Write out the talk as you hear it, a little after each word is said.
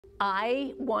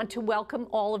I want to welcome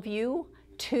all of you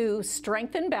to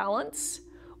Strength and Balance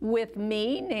with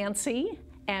me, Nancy,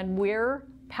 and we're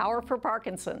Power for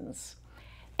Parkinsons.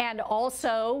 And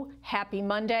also, happy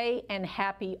Monday and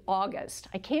happy August.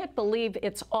 I can't believe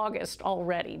it's August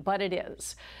already, but it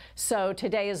is. So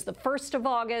today is the 1st of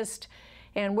August,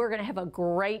 and we're gonna have a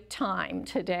great time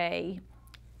today.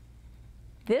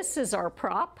 This is our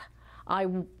prop. I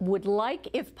would like,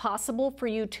 if possible, for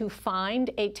you to find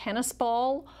a tennis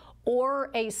ball or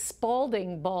a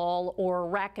Spalding ball or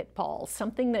racquetball,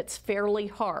 something that's fairly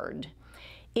hard.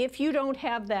 If you don't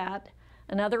have that,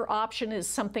 another option is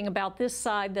something about this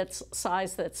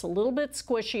size that's a little bit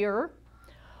squishier.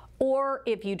 Or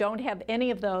if you don't have any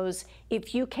of those,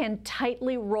 if you can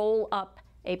tightly roll up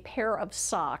a pair of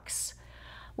socks.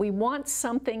 We want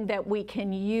something that we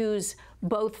can use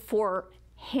both for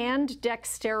hand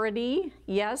dexterity,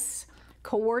 yes,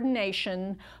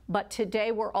 coordination, but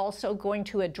today we're also going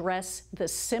to address the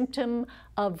symptom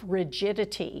of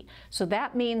rigidity. So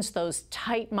that means those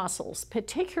tight muscles,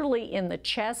 particularly in the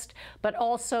chest, but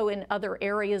also in other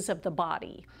areas of the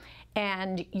body.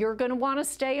 And you're going to want to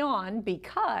stay on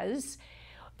because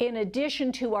in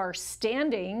addition to our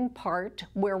standing part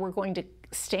where we're going to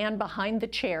stand behind the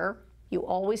chair, you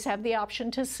always have the option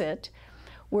to sit.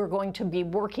 We're going to be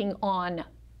working on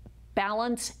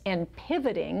balance and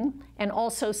pivoting and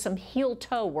also some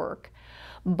heel-toe work.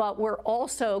 But we're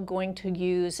also going to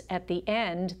use at the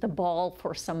end the ball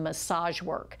for some massage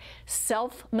work.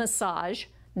 Self-massage,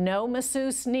 no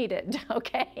masseuse needed,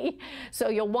 okay? So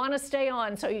you'll want to stay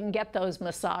on so you can get those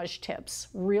massage tips.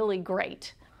 Really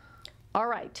great. All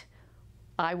right,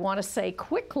 I want to say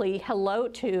quickly hello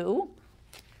to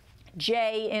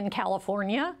Jay in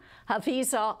California,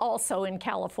 Hafiza also in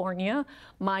California,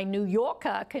 my New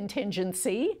Yorker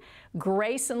contingency,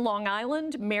 Grace in Long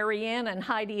Island, Marianne and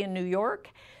Heidi in New York,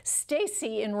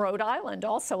 Stacy in Rhode Island,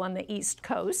 also on the East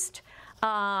Coast,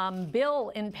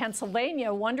 Bill in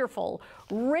Pennsylvania, wonderful,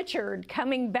 Richard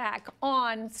coming back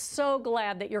on, so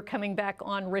glad that you're coming back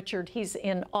on, Richard. He's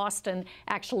in Austin,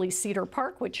 actually Cedar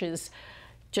Park, which is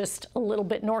just a little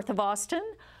bit north of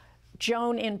Austin.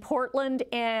 Joan in Portland,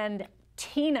 and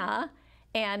Tina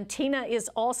is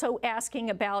also asking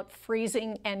about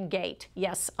freezing and gait.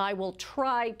 Yes, I will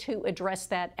try to address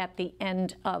that at the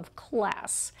end of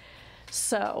class.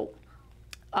 So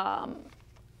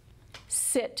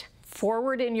sit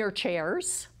forward in your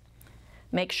chairs.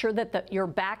 Make sure that your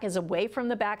back is away from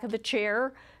the back of the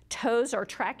chair. Toes are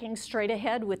tracking straight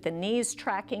ahead with the knees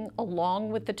tracking along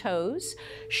with the toes.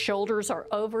 Shoulders are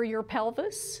over your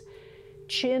pelvis.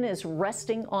 Chin is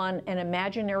resting on an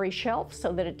imaginary shelf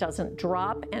so that it doesn't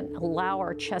drop and allow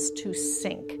our chest to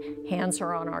sink. Hands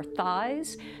are on our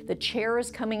thighs. The chair is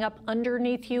coming up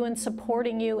underneath you and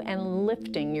supporting you and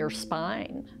lifting your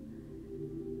spine.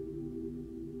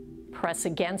 Press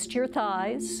against your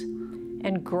thighs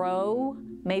and grow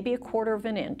maybe 1/4 of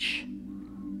an inch.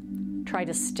 Try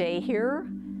to stay here.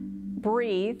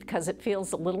 Breathe because it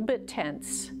feels a little bit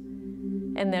tense.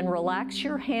 And then relax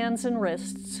your hands and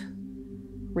wrists.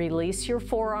 Release your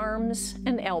forearms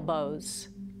and elbows.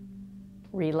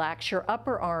 Relax your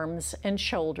upper arms and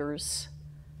shoulders.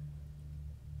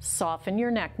 Soften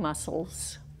your neck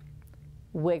muscles.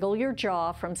 Wiggle your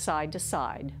jaw from side to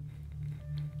side.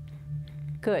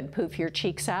 Good. Poof your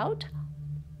cheeks out.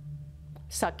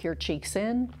 Suck your cheeks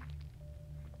in.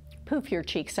 Poof your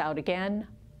cheeks out again.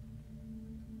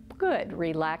 Good.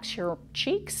 Relax your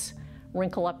cheeks.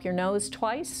 Wrinkle up your nose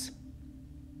twice.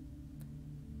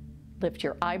 Lift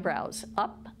your eyebrows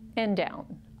up and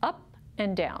down, up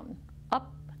and down,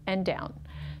 up and down.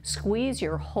 Squeeze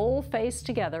your whole face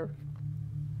together.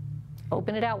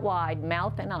 Open it out wide,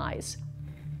 mouth and eyes.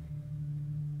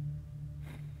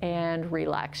 And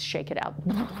relax, shake it out.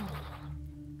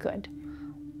 Good.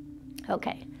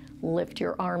 Okay, lift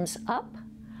your arms up,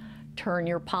 turn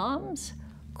your palms,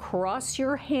 cross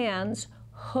your hands,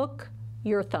 hook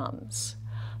your thumbs.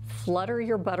 Flutter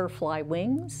your butterfly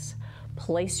wings.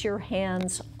 Place your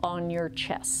hands on your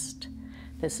chest.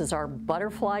 This is our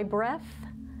butterfly breath.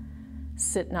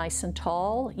 Sit nice and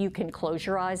tall. You can close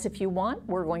your eyes if you want.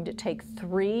 We're going to take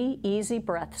 3 easy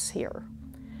breaths here.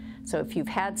 So if you've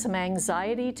had some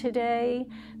anxiety today,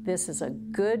 this is a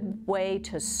good way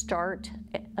to start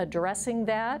addressing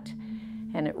that,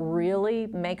 and it really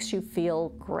makes you feel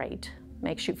great,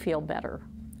 makes you feel better.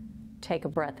 Take a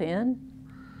breath in.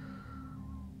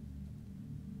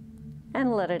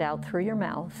 And let it out through your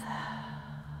mouth.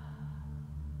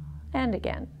 And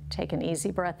again, take an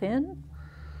easy breath in.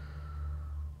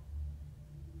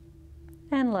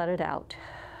 And let it out.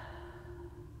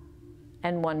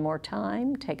 And one more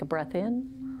time, take a breath in.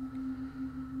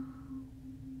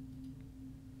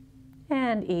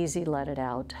 And easy, let it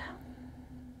out.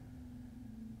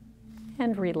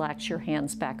 And relax your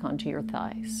hands back onto your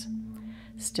thighs.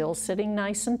 Still sitting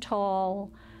nice and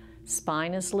tall.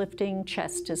 Spine is lifting,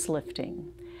 chest is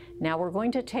lifting. Now we're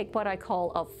going to take what I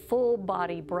call a full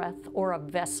body breath, or a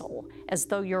vessel, as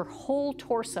though your whole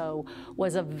torso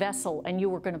was a vessel and you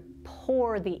were going to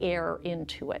pour the air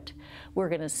into it. We're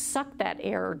going to suck that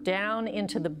air down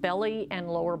into the belly and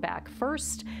lower back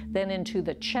first, then into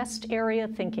the chest area,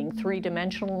 thinking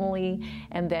three-dimensionally,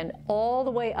 and then all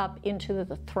the way up into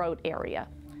the throat area.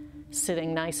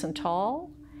 Sitting nice and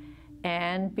tall,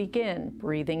 and begin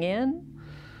breathing in.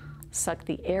 Suck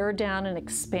the air down and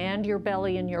expand your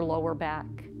belly and your lower back.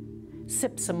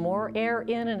 Sip some more air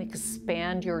in and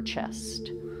expand your chest.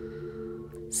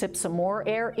 Sip some more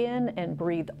air in and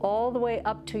breathe all the way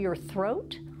up to your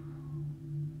throat.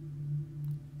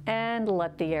 And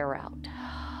let the air out.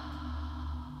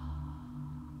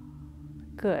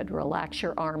 Good. Relax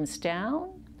your arms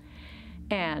down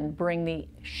and bring the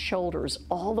shoulders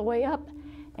all the way up.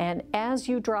 And as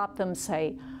you drop them,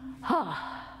 say,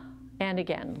 ha. And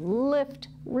again, lift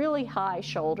really high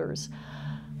shoulders.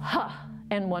 Ha.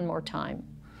 And one more time.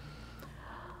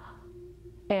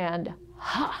 And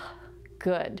ha.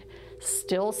 Good.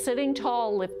 Still sitting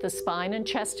tall, lift the spine and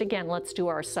chest again. Let's do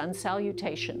our sun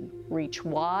salutation. Reach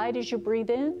wide as you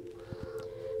breathe in.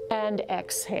 And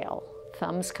exhale.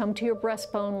 Thumbs come to your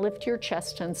breastbone, lift your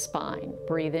chest and spine.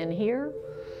 Breathe in here.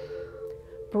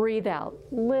 Breathe out.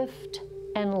 Lift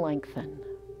and lengthen.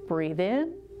 Breathe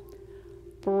in.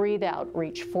 Breathe out,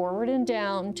 reach forward and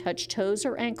down, touch toes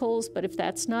or ankles, but if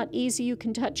that's not easy, you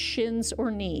can touch shins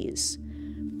or knees.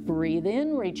 Breathe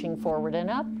in, reaching forward and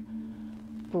up.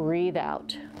 Breathe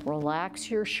out,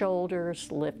 relax your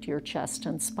shoulders, lift your chest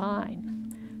and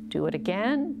spine. Do it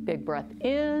again, big breath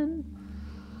in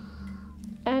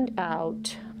and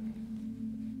out.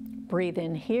 Breathe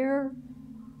in here.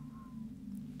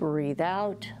 Breathe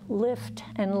out, lift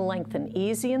and lengthen.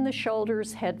 Easy in the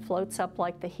shoulders, head floats up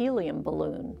like the helium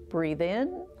balloon. Breathe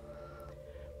in,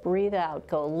 breathe out.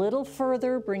 Go a little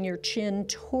further, bring your chin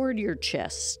toward your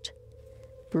chest.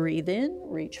 Breathe in,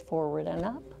 reach forward and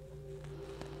up.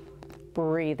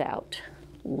 Breathe out,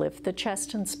 lift the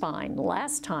chest and spine.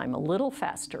 Last time, a little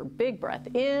faster. Big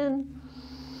breath in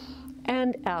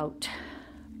and out.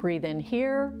 Breathe in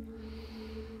here.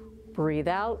 Breathe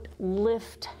out,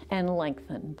 lift and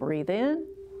lengthen. Breathe in,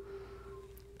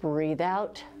 breathe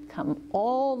out, come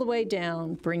all the way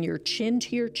down, bring your chin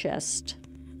to your chest.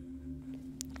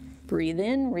 Breathe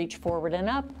in, reach forward and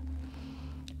up.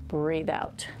 Breathe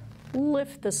out,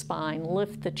 lift the spine,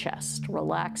 lift the chest,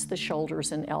 relax the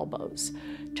shoulders and elbows.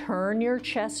 Turn your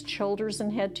chest, shoulders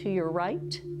and head to your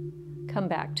right. Come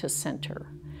back to center.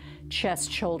 Chest,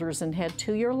 shoulders and head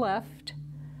to your left.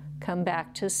 Come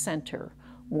back to center.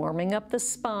 Warming up the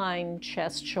spine,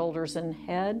 chest, shoulders, and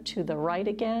head to the right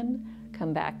again.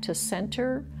 Come back to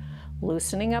center.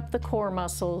 Loosening up the core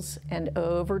muscles and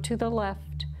over to the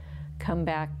left. Come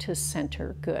back to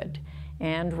center. Good.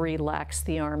 And relax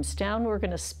the arms down. We're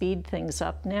going to speed things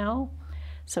up now.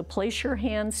 So place your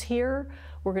hands here.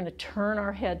 We're going to turn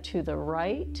our head to the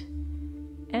right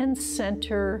and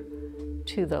center,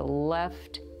 to the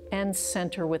left and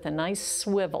center with a nice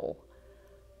swivel.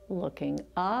 Looking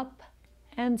up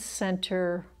and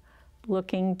center,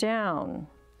 looking down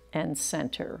and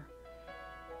center,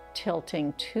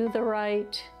 tilting to the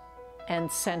right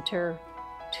and center,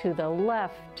 to the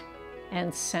left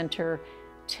and center,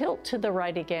 tilt to the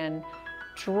right again,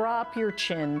 drop your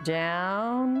chin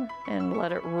down and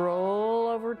let it roll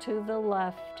over to the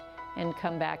left and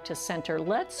come back to center.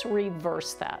 Let's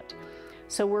reverse that.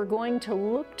 So we're going to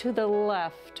look to the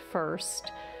left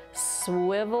first,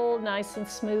 swivel nice and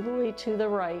smoothly to the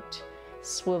right,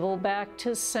 swivel back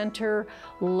to center,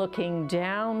 looking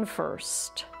down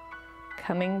first.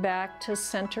 Coming back to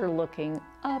center, looking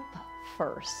up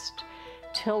first.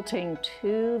 Tilting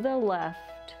to the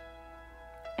left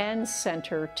and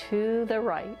center, to the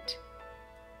right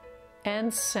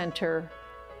and center.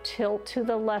 Tilt to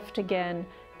the left again.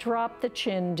 Drop the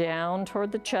chin down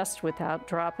toward the chest without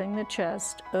dropping the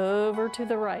chest. Over to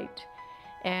the right.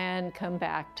 And come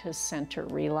back to center.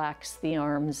 Relax the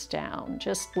arms down.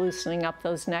 Just loosening up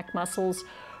those neck muscles,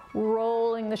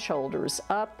 rolling the shoulders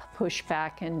up, push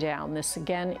back and down. This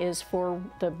again is for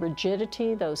the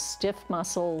rigidity, those stiff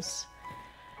muscles.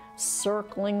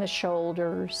 Circling the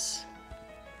shoulders.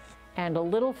 And a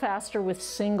little faster with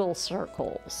single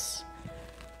circles.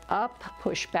 Up,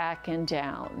 push back and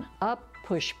down. Up,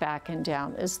 push back and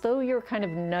down. As though you're kind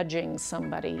of nudging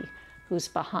somebody who's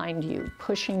behind you,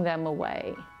 pushing them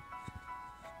away.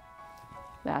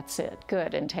 That's it.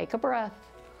 Good. And take a breath.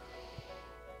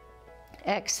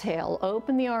 Exhale,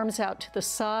 open the arms out to the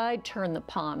side, turn the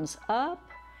palms up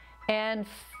and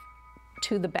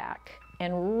to the back,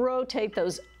 and rotate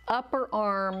those upper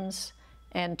arms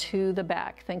and to the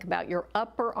back. Think about your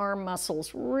upper arm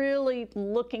muscles really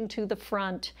looking to the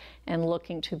front and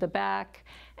looking to the back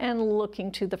and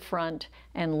looking to the front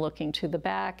and looking to the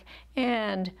back,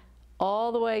 and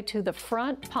all the way to the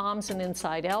front, palms and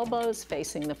inside elbows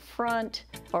facing the front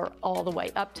or all the way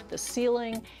up to the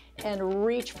ceiling, and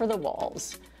reach for the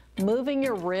walls. Moving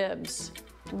your ribs,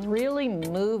 really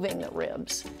moving the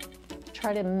ribs.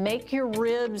 Try to make your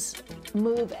ribs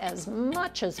move as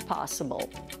much as possible.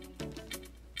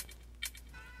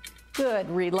 Good,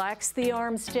 relax the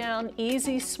arms down,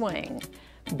 easy swing.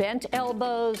 Bent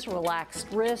elbows, relaxed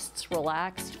wrists,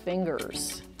 relaxed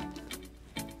fingers.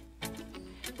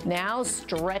 Now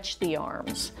stretch the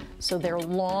arms so they're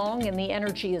long and the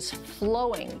energy is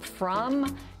flowing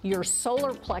from your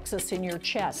solar plexus in your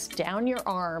chest, down your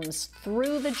arms,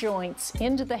 through the joints,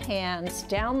 into the hands,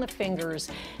 down the fingers,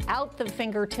 out the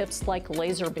fingertips like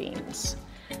laser beams.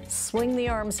 Swing the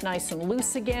arms nice and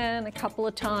loose again a couple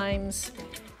of times.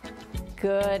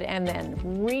 Good, and then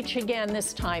reach again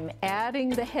this time, adding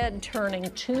the head turning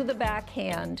to the back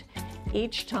hand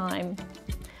each time.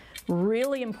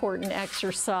 Really important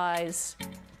exercise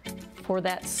for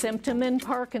that symptom in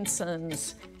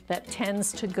Parkinson's that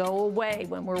tends to go away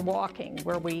when we're walking,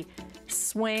 where we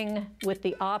swing with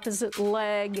the opposite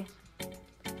leg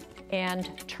and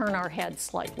turn our head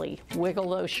slightly. Wiggle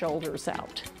those shoulders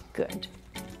out. Good.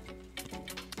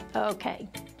 Okay.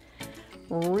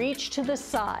 Reach to the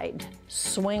side.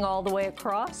 Swing all the way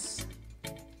across.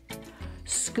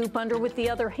 Scoop under with the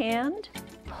other hand.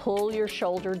 Pull your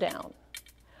shoulder down.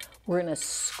 We're going to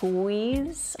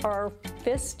squeeze our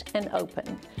fist and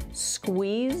open.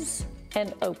 Squeeze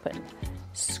and open.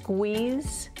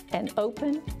 Squeeze and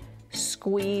open.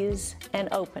 Squeeze and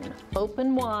open.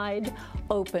 Open wide,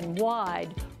 open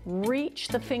wide. Reach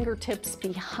the fingertips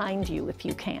behind you if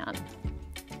you can.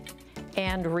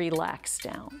 And relax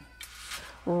down.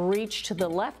 Reach to the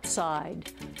left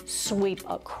side. Sweep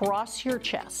across your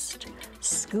chest.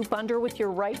 Scoop under with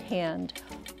your right hand.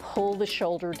 Pull the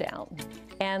shoulder down.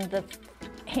 And the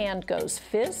hand goes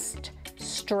fist,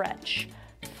 stretch,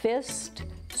 fist,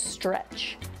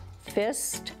 stretch,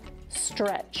 fist,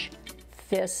 stretch,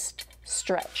 fist,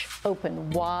 stretch. Open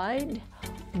wide,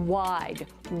 wide.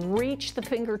 Reach the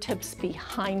fingertips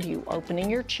behind you, opening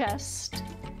your chest,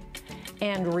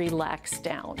 and relax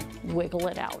down. Wiggle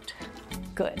it out.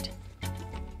 Good.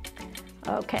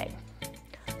 Okay,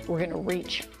 we're going to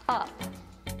reach up.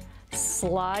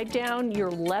 Slide down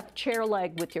your left chair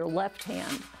leg with your left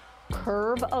hand.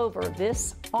 Curve over.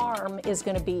 This arm is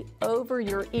going to be over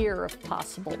your ear if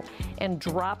possible, and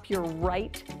drop your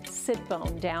right sit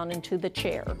bone down into the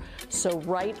chair. So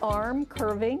right arm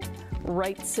curving,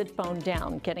 right sit bone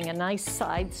down, getting a nice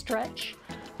side stretch.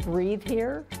 Breathe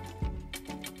here.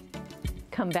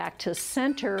 Come back to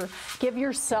center. Give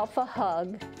yourself a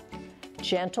hug.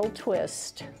 Gentle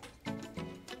twist.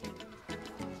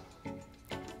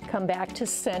 Come back to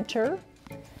center.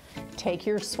 Take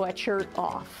your sweatshirt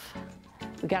off.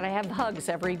 We gotta have hugs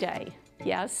every day.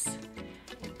 Yes?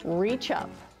 Reach up.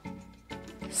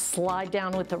 Slide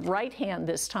down with the right hand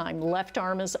this time. Left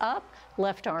arm is up.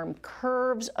 Left arm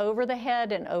curves over the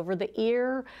head and over the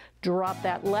ear. Drop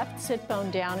that left sit bone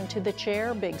down into the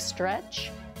chair. Big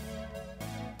stretch.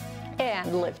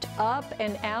 And lift up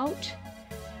and out.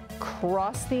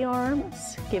 Cross the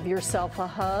arms. Give yourself a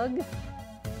hug.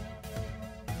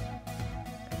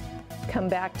 Come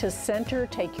back to center,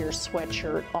 take your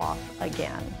sweatshirt off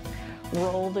again.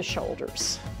 Roll the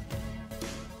shoulders.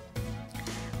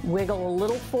 Wiggle a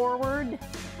little forward,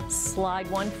 slide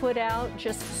one foot out,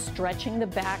 just stretching the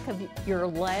back of your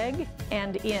leg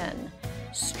and in.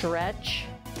 Stretch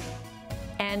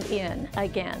and in.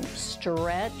 Again,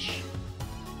 stretch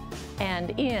and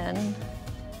in.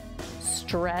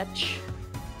 Stretch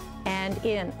and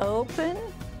in. Open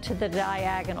to the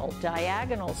diagonal.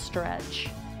 Diagonal stretch.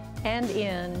 And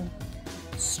in,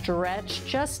 stretch,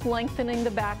 just lengthening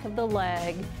the back of the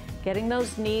leg, getting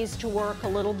those knees to work a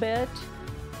little bit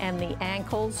and the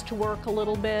ankles to work a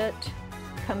little bit.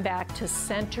 Come back to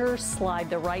center, slide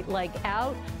the right leg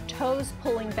out, toes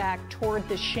pulling back toward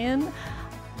the shin,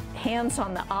 hands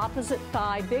on the opposite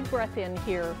thigh, big breath in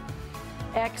here.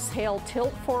 Exhale,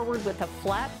 tilt forward with a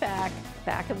flat back,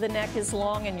 back of the neck is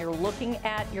long and you're looking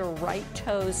at your right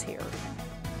toes here.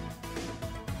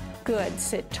 Good,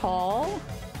 sit tall,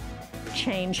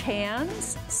 change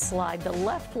hands, slide the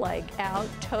left leg out,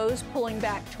 toes pulling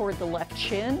back toward the left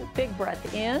shin, big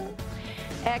breath in,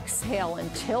 Exhale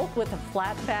and tilt with a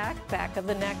flat back, back of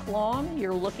the neck long.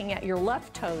 You're looking at your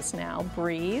left toes now.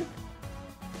 Breathe.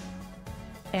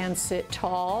 And sit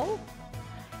tall.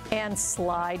 And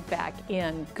slide back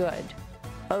in. Good.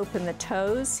 Open the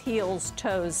toes, heels,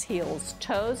 toes, heels,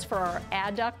 toes for our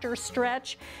adductor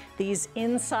stretch. These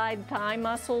inside thigh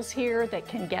muscles here that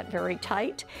can get very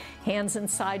tight. Hands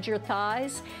inside your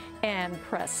thighs and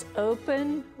press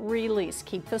open, release.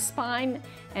 Keep the spine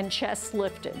and chest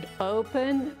lifted.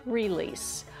 Open,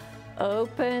 release.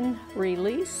 Open,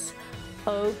 release.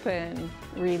 Open,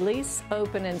 release.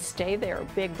 Open and stay there.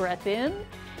 Big breath in.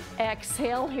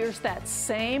 Exhale. Here's that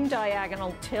same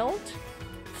diagonal tilt.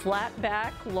 Flat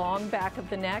back, long back of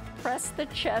the neck. Press the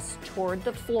chest toward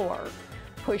the floor.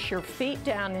 Push your feet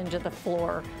down into the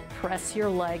floor. Press your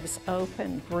legs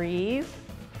open. Breathe.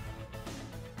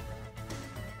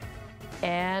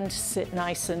 And sit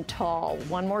nice and tall.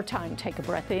 One more time. Take a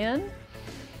breath in.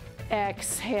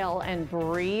 Exhale and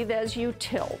breathe as you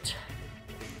tilt.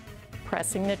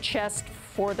 Pressing the chest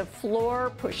for the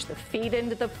floor. Push the feet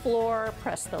into the floor.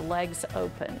 Press the legs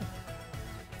open.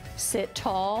 Sit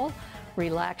tall.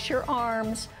 Relax your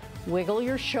arms, wiggle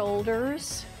your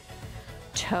shoulders,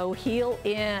 toe heel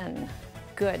in.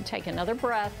 Good, take another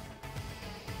breath.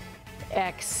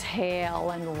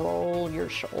 Exhale and roll your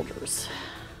shoulders.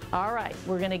 All right,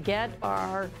 we're gonna get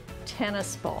our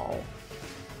tennis ball.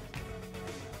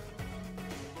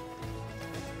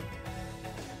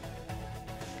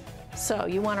 So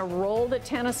you wanna roll the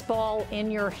tennis ball in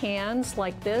your hands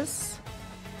like this.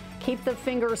 Keep the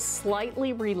fingers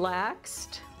slightly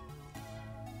relaxed.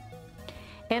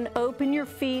 And open your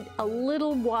feet a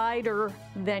little wider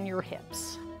than your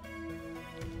hips.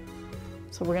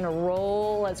 So we're gonna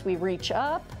roll as we reach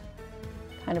up,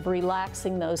 kind of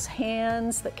relaxing those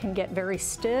hands that can get very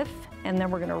stiff, and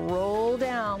then we're gonna roll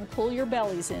down, pull your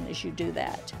bellies in as you do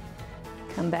that.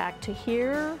 Come back to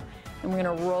here, and we're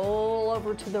gonna roll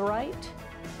over to the right,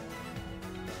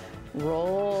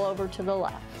 roll over to the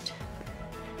left,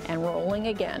 and rolling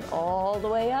again all the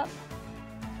way up.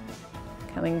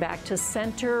 Coming back to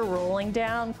center, rolling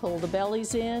down, pull the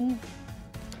bellies in.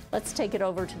 Let's take it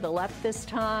over to the left this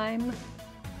time.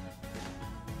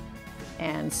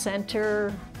 And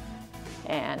center,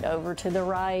 and over to the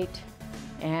right,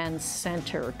 and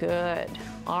center. Good.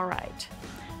 All right.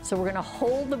 So we're gonna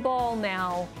hold the ball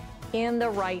now in the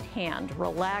right hand.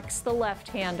 Relax the left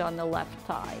hand on the left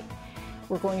thigh.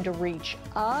 We're going to reach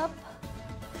up,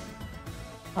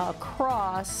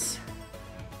 across,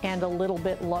 and a little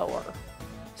bit lower.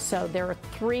 So there are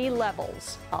 3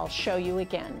 levels. I'll show you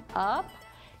again. Up,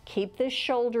 keep this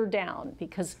shoulder down,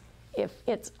 because if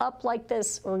it's up like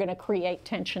this, we're gonna create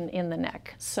tension in the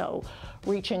neck. So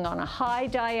reaching on a high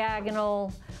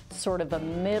diagonal, sort of a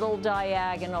middle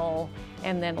diagonal,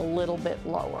 and then a little bit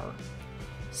lower.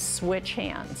 Switch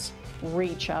hands.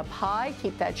 Reach up high,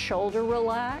 keep that shoulder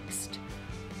relaxed,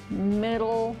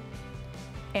 middle,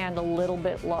 and a little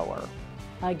bit lower.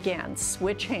 Again,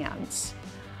 switch hands.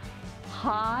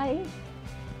 High,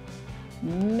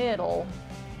 middle,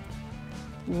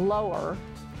 lower,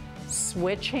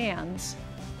 switch hands,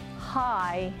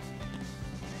 high,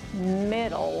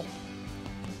 middle,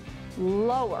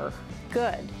 lower.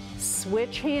 Good.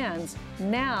 Switch hands.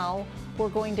 Now we're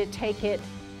going to take it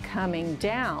coming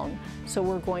down. So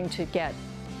we're going to get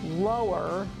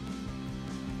lower,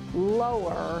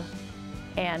 lower,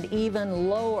 and even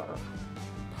lower.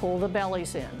 Pull the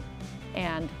bellies in.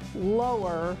 And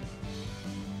lower,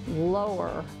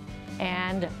 lower,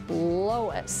 and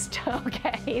lowest.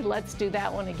 Okay, let's do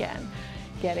that one again.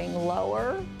 Getting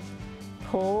lower,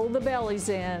 pull the bellies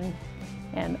in,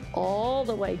 and all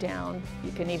the way down.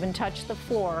 You can even touch the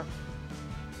floor.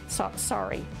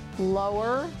 Sorry,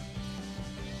 lower,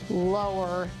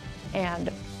 lower,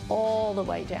 and all the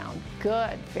way down.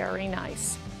 Good, very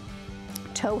nice.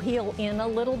 Toe heel in a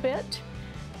little bit.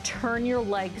 Turn your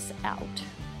legs out.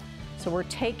 So we're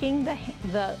taking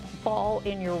the ball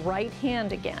in your right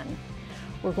hand again.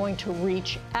 We're going to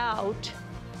reach out,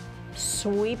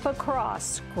 sweep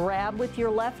across, grab with your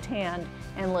left hand,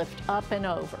 and lift up and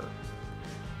over.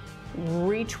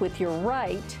 Reach with your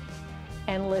right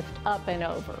and lift up and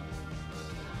over.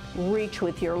 Reach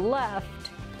with your left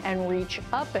and reach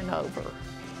up and over.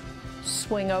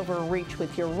 Swing over, reach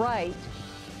with your right,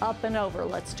 up and over.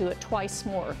 Let's do it twice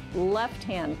more. Left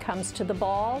hand comes to the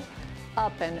ball,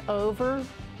 up and over.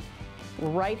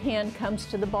 Right hand comes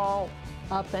to the ball,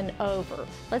 up and over.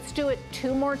 Let's do it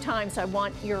 2 more times. I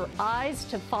want your eyes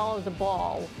to follow the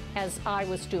ball as I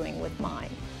was doing with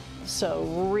mine. So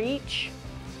reach,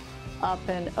 up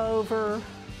and over,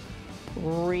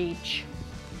 reach,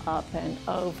 up and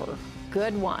over.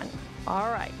 Good one.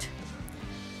 All right.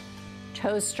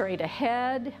 Toes straight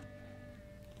ahead.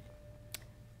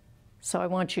 So I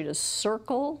want you to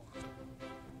circle,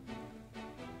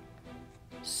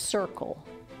 circle,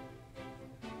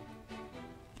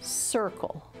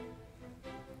 circle.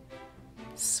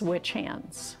 Switch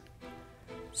hands.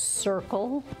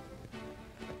 Circle,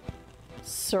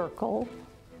 circle,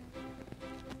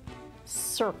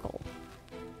 circle.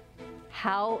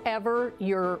 However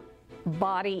your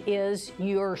body is,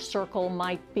 your circle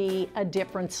might be a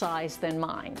different size than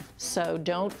mine. So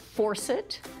don't force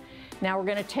it. Now we're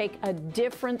going to take a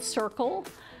different circle.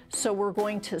 So we're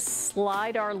going to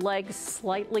slide our legs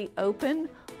slightly open.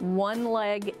 One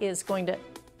leg is going to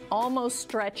almost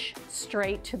stretch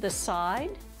straight to the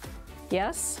side.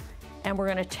 Yes. And we're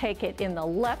going to take it in the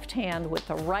left hand with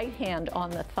the right hand on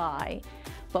the thigh,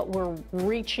 but we're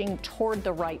reaching toward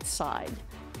the right side.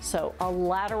 So a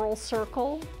lateral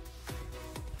circle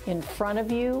in front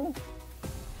of you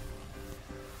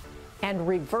and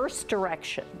reverse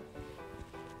direction.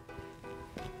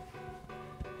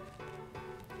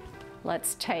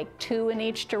 Let's take 2 in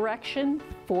each direction,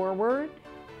 forward,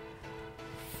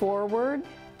 forward,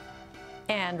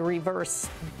 and reverse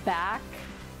back,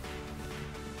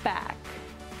 back.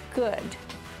 Good.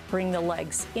 Bring the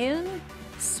legs in,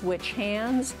 switch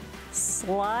hands,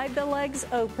 slide the legs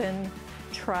open,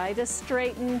 try to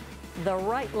straighten the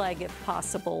right leg if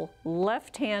possible,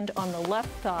 left hand on the left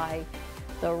thigh,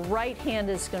 the right hand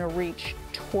is going to reach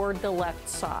toward the left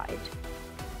side.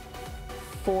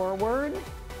 Forward,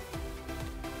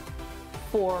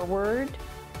 forward,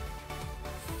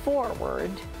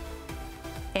 forward,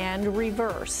 and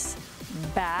reverse,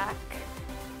 back,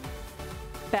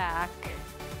 back,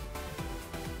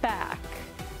 back.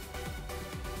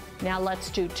 Now let's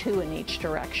do 2 in each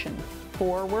direction.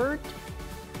 Forward,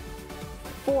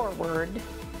 forward,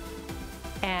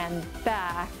 and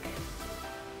back,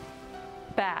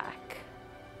 back.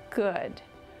 Good.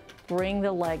 Bring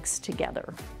the legs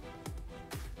together.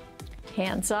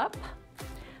 Hands up.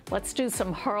 Let's do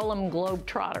some Harlem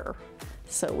Globetrotter.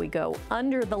 So we go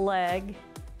under the leg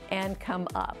and come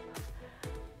up.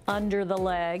 Under the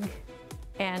leg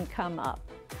and come up.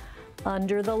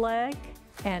 Under the leg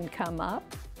and come up.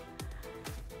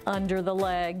 Under the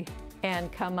leg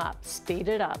and come up. Speed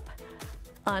it up.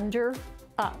 Under,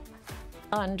 up,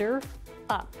 under,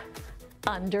 up,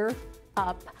 under,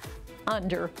 up,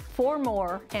 under. 4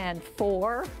 more, and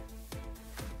 4,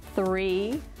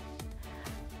 3,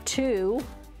 2,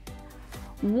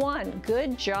 1.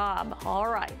 Good job. All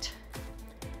right.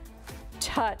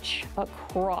 Touch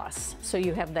across. So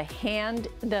you have the hand,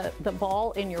 the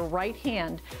ball in your right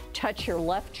hand, touch your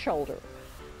left shoulder,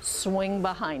 swing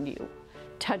behind you.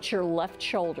 Touch your left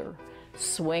shoulder,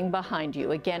 swing behind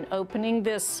you. Again, opening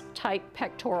this tight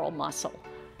pectoral muscle.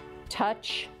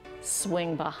 Touch,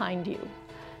 swing behind you.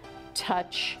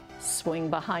 Touch, swing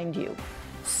behind you.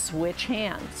 Switch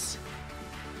hands.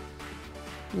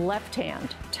 Left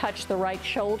hand, touch the right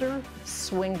shoulder,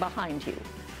 swing behind you.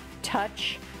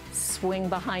 Touch, swing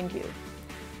behind you.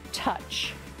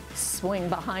 Touch, swing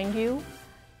behind you.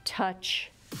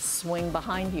 Touch, swing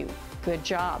behind you. Good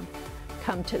job.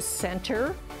 Come to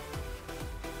center.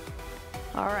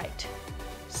 All right,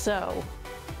 so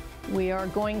we are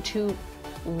going to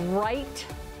write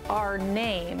our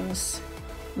names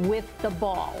with the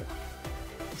ball.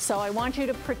 So I want you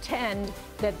to pretend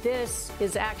that this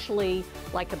is actually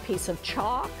like a piece of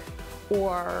chalk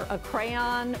or a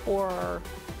crayon or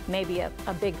maybe a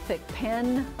big thick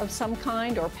pen of some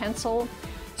kind or pencil.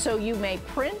 So you may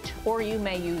print or you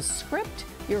may use script.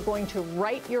 You're going to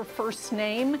write your first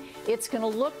name. It's going to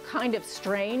look kind of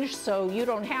strange, so you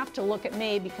don't have to look at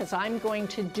me because I'm going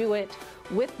to do it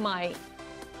with my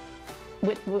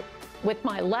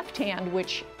left hand,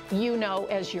 which you know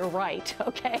as your right,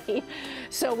 okay?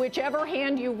 So whichever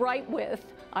hand you write with,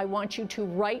 I want you to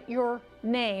write your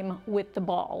name with the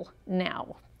ball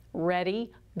now.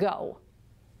 Ready, go.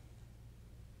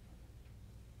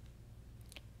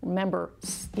 Remember,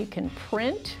 you can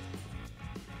print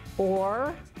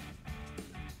or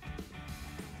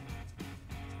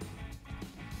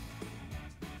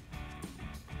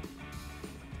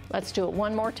let's do it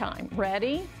one more time.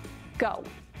 Ready, go.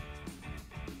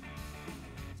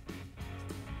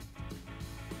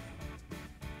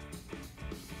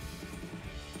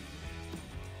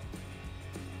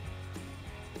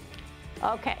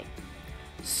 Okay,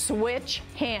 switch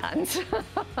hands.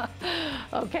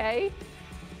 Okay,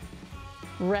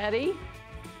 ready,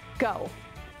 go.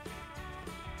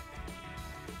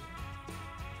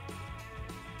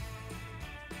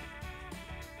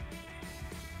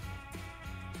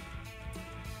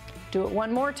 Do it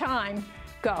one more time,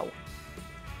 go.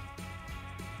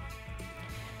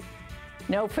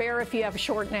 No fair if you have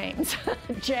short names.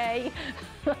 Jay.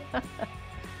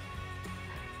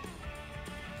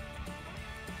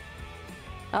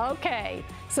 Okay,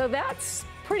 so that's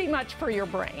pretty much for your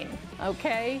brain,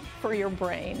 okay? For your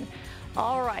brain.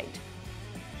 All right,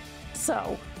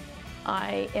 so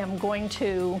I am going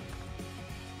to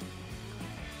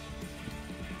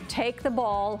take the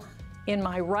ball in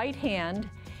my right hand,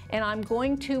 and I'm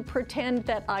going to pretend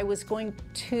that I was going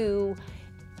to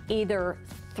either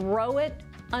throw it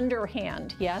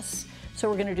underhand, yes? So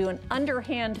we're gonna do an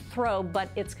underhand throw, but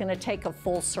it's gonna take a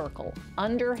full circle.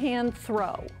 Underhand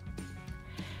throw.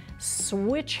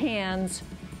 Switch hands,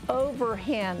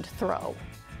 overhand throw.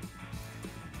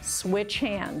 Switch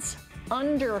hands,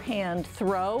 underhand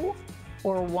throw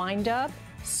or wind up.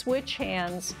 Switch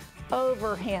hands,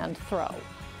 overhand throw.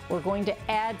 We're going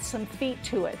to add some feet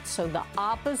to it. So the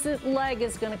opposite leg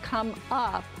is going to come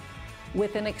up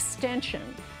with an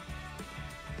extension.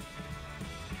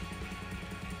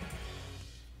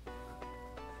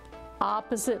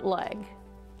 Opposite leg.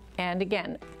 And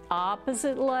again,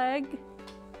 opposite leg,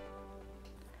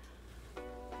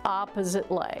 opposite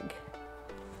leg.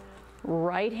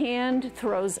 Right hand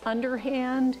throws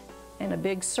underhand in a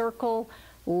big circle.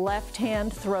 Left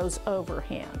hand throws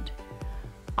overhand.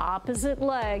 Opposite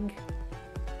leg.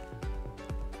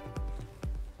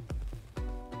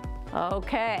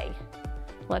 Okay,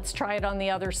 let's try it on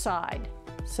the other side.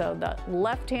 So the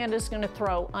left hand is going to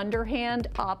throw underhand,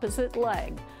 opposite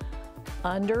leg.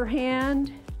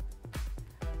 Underhand,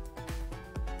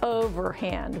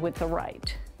 overhand with the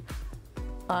right.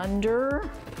 Under,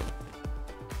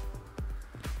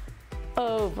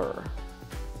 over,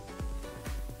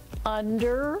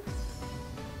 under,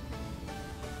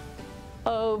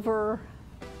 over,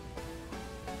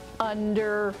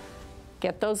 under.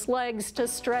 Get those legs to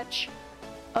stretch,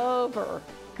 over.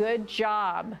 Good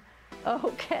job.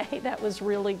 Okay, that was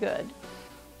really good.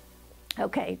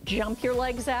 Okay, jump your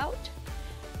legs out.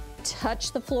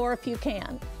 Touch the floor if you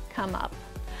can. Come up.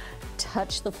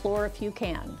 Touch the floor if you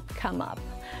can. Come up.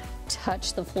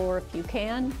 Touch the floor if you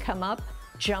can. Come up.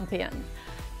 Jump in.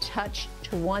 Touch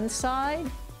to one side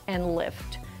and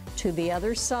lift. To the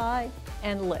other side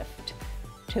and lift.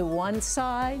 To one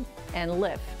side and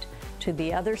lift. To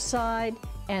the other side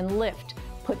and lift.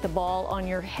 Put the ball on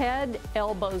your head,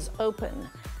 elbows open,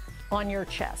 on your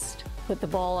chest. Put the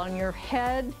ball on your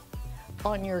head,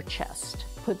 on your chest.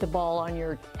 Put the ball on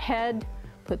your head,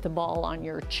 put the ball on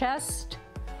your chest.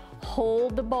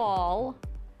 Hold the ball,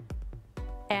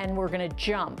 and we're going to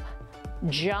jump.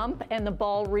 Jump, and the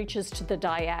ball reaches to the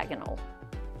diagonal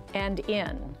and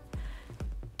in.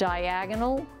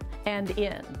 Diagonal and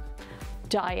in.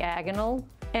 Diagonal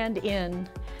and in.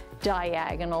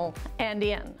 Diagonal and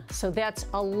in. So that's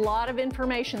a lot of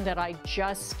information that I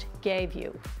just gave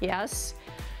you, yes?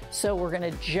 So we're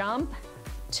going to jump,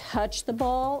 touch the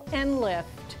ball and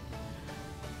lift.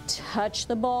 Touch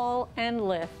the ball and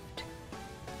lift.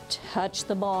 Touch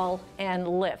the ball and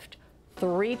lift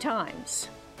 3 times.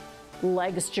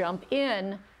 Legs jump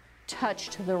in, touch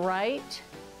to the right,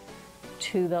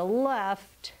 to the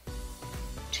left,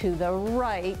 to the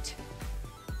right,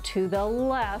 to the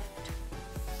left,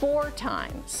 4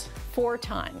 times. 4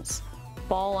 times.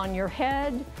 Ball on your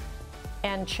head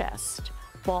and chest.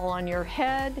 Ball on your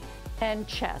head and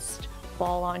chest.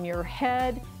 Ball on your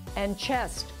head and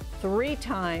chest 3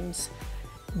 times.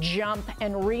 Jump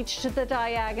and reach to the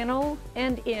diagonal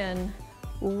and in.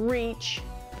 Reach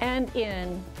and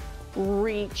in.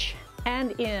 Reach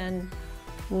and in.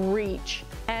 Reach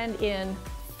and in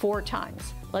 4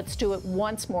 times. Let's do it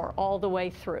once more all the way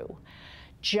through.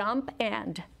 Jump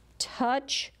and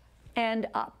touch and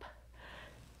up.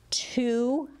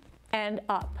 2 and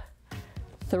up.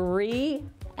 3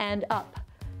 and up.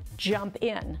 Jump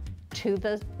in to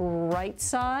the right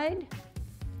side,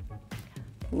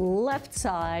 left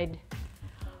side,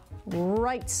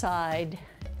 right side,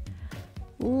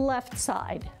 left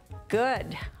side.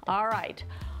 Good. All right.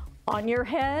 On your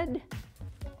head,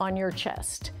 on your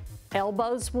chest.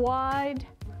 Elbows wide,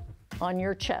 on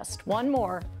your chest. One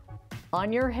more.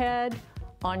 On your head,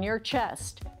 on your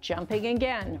chest. Jumping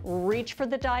again. Reach for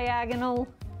the diagonal,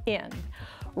 in.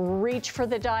 Reach for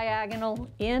the diagonal,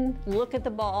 in. Look at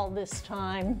the ball this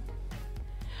time.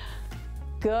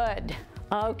 Good.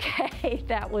 Okay,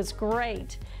 that was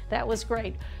great. That was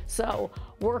great. So,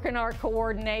 working our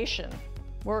coordination.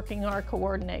 Working our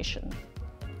coordination.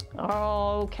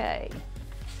 Okay.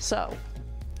 So,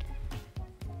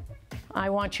 I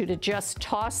want you to just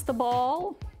toss the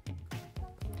ball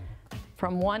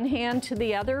from one hand to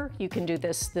the other. You can do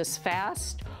this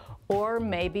fast or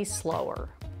maybe slower.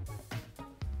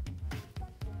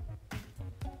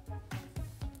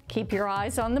 Keep your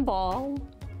eyes on the ball.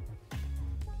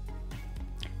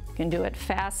 You can do it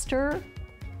faster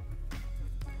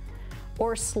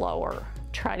or slower.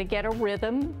 Try to get a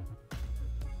rhythm.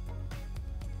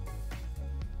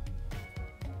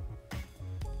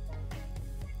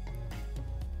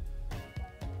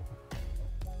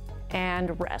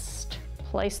 And rest.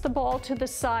 Place the ball to the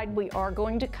side. We are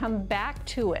going to come back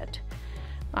to it.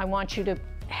 I want you to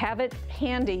have it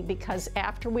handy because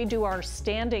after we do our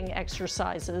standing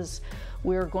exercises,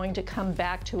 we're going to come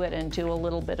back to it and do a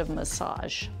little bit of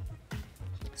massage.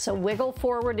 So wiggle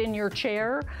forward in your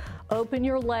chair, open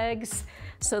your legs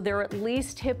so they're at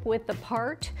least hip width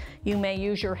apart. You may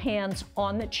use your hands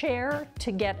on the chair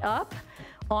to get up,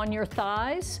 on your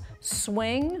thighs,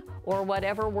 swing, or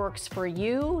whatever works for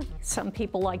you. Some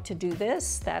people like to do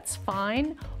this, that's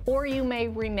fine. Or you may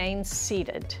remain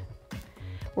seated.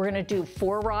 We're gonna do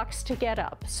 4 rocks to get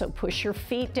up. So push your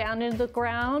feet down into the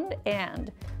ground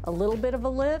and a little bit of a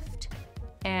lift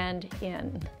and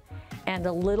in. And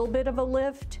a little bit of a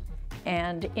lift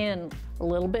and in. A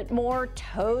little bit more,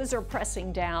 toes are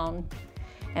pressing down.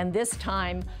 And this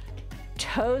time,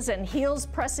 toes and heels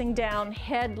pressing down,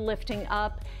 head lifting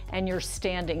up, and you're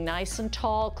standing nice and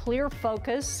tall, clear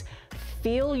focus.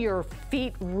 Feel your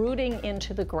feet rooting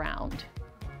into the ground.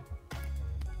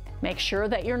 Make sure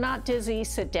that you're not dizzy.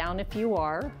 Sit down if you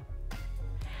are.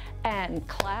 And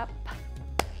clap.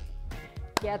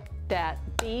 Get that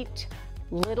beat.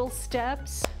 Little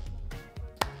steps.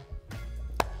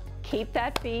 Keep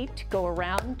that beat. Go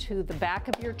around to the back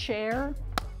of your chair.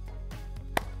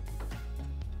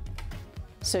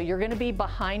 So you're going to be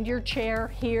behind your chair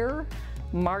here,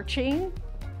 marching.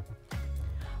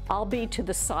 I'll be to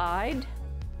the side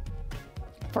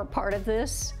for part of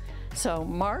this. So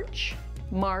march,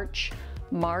 march,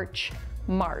 march,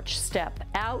 march. Step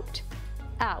out,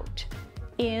 out,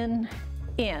 in,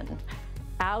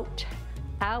 out,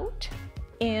 out,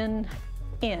 in.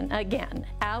 Again,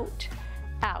 out,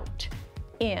 out,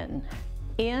 in,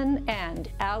 and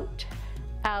out,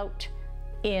 out,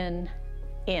 in.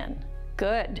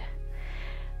 Good.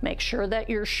 Make sure that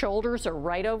your shoulders are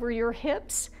right over your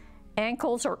hips,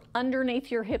 ankles are underneath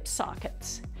your hip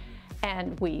sockets.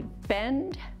 And we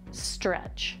bend,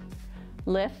 stretch,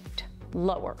 lift,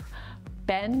 lower,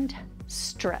 bend,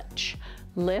 stretch,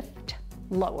 lift,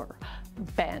 lower,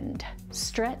 bend,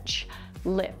 stretch,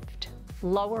 lift,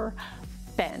 lower,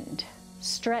 bend,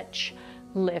 stretch,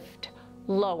 lift,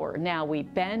 lower. Now we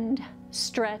bend,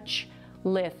 stretch,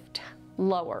 lift,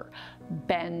 lower,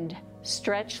 bend,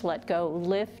 stretch, let go,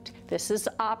 lift. This is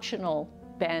optional.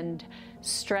 Bend,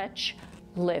 stretch,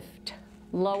 lift,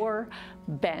 lower,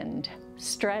 bend,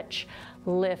 stretch,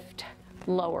 lift,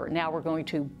 lower. Now we're going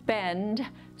to bend,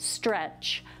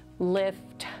 stretch,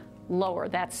 lift, lower.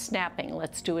 That's snapping.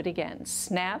 Let's do it again.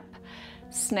 Snap,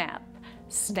 snap,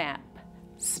 snap,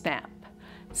 snap,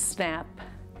 snap,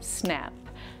 snap,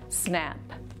 snap,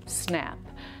 snap,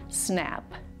 snap,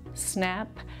 snap,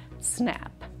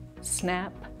 snap,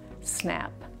 snap,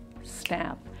 snap,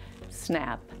 snap,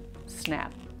 snap,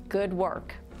 snap. Good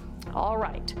work. All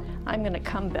right, I'm going to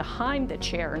come behind the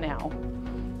chair now.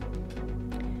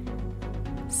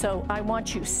 So I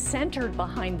want you centered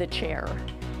behind the chair.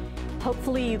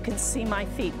 Hopefully you can see my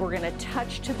feet. We're going to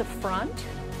touch to the front,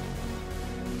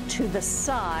 to the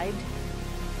side,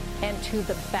 and to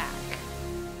the back,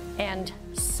 and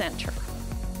center.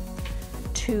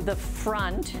 To the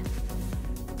front,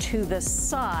 to the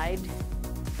side,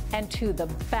 and to the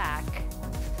back,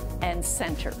 and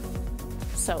center.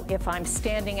 So if I'm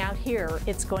standing out here,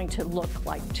 it's going to look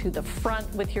like to the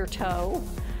front with your toe,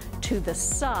 to the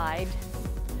side,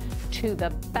 to the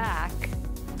back,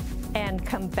 and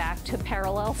come back to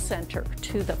parallel center,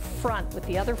 to the front with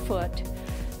the other foot,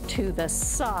 to the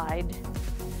side,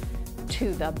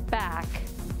 to the back,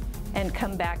 and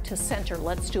come back to center.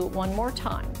 Let's do it one more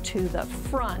time. To the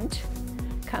front,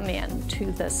 come in,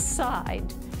 to the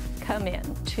side, come in,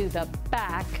 to the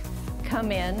back,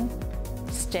 come in,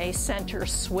 stay center,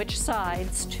 switch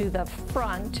sides, to the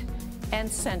front and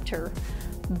center,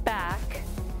 back,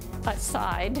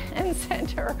 side and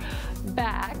center,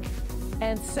 back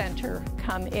and center,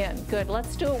 come in. Good,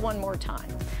 let's do it one more time.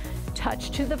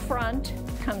 Touch to the front,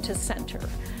 come to center,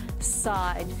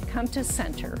 side, come to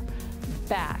center,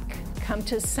 back, come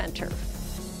to center.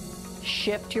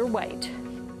 Shift your weight.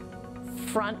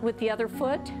 Front with the other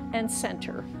foot and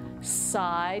center,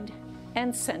 side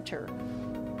and center,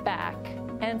 back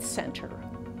and center.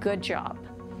 Good job.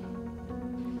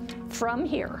 From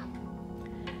here,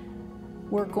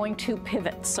 we're going to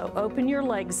pivot. So open your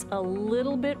legs a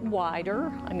little bit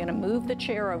wider. I'm going to move the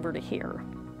chair over to here.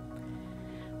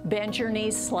 Bend your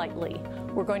knees slightly.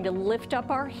 We're going to lift up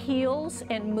our heels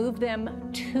and move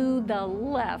them to the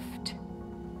left.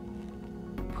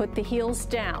 Put the heels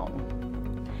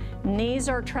down. Knees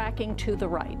are tracking to the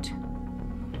right.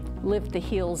 Lift the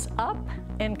heels up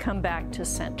and come back to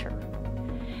center.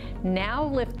 Now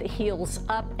lift the heels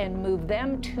up and move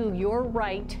them to your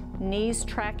right, knees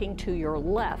tracking to your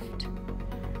left.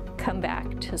 Come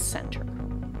back to center.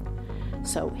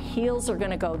 So heels are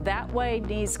going to go that way,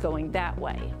 knees going that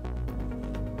way.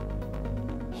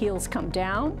 Heels come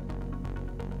down,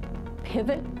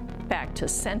 pivot, back to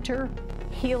center,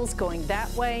 heels going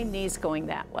that way, knees going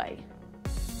that way.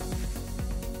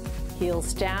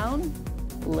 Heels down,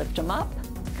 lift them up,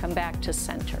 come back to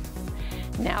center.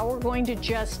 Now we're going to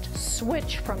just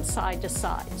switch from side to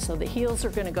side. So the heels are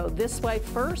going to go this way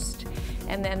first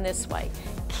and then this way.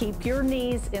 Keep your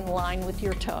knees in line with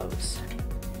your toes.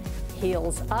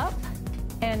 Heels up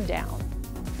and down.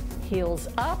 Heels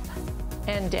up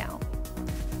and down.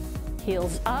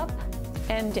 Heels up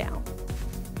and down.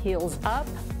 Heels up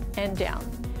and down.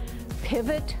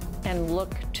 Pivot and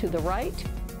look to the right.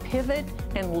 Pivot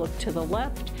and look to the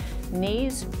left.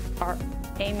 Knees are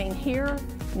aiming here.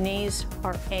 Knees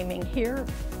are aiming here.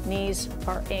 Knees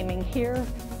are aiming here.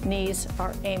 Knees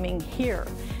are aiming here.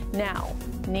 Now,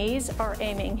 knees are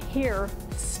aiming here.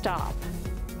 Stop.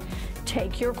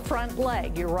 Take your front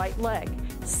leg, your right leg.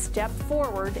 Step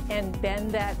forward and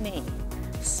bend that knee.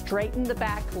 Straighten the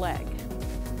back leg.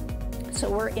 So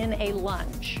we're in a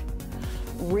lunge.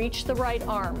 Reach the right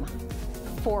arm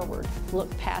forward.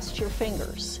 Look past your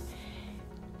fingers.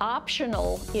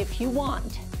 Optional, if you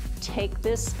want, take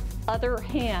this other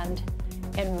hand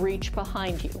and reach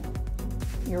behind you.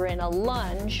 You're in a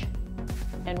lunge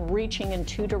and reaching in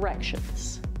two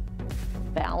directions.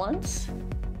 Balance.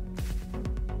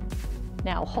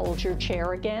 Now hold your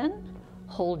chair again.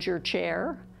 Hold your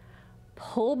chair.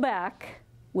 Pull back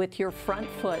with your front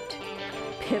foot.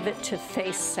 Pivot to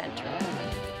face center.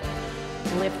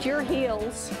 Lift your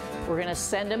heels. We're going to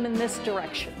send them in this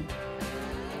direction.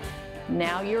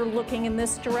 Now you're looking in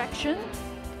this direction.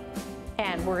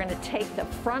 And we're going to take the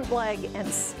front leg and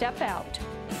step out.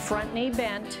 Front knee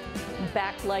bent,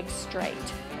 back leg straight.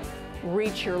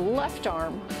 Reach your left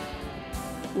arm.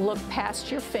 Look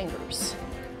past your fingers.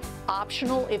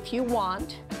 Optional if you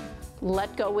want.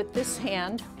 Let go with this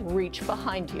hand. Reach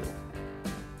behind you.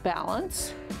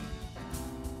 Balance.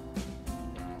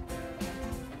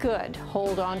 Good.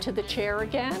 Hold on to the chair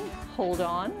again. Hold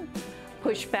on.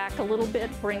 Push back a little bit.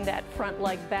 Bring that front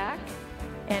leg back.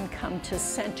 And come to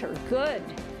center. Good.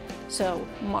 So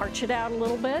march it out a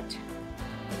little bit.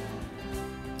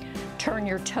 Turn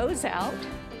your toes out.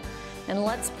 And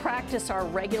let's practice our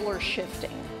regular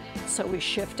shifting. So we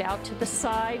shift out to the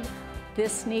side.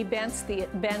 This knee bends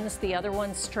the other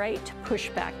one straight. Push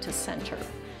back to center.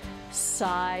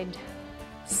 Side,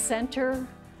 center,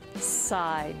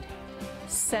 side,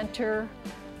 center,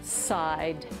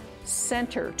 side,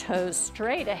 center. Toes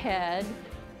straight ahead.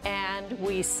 And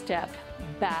we step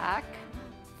back,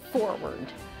 forward,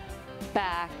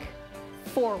 back,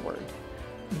 forward,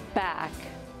 back,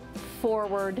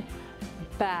 forward,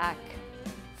 back,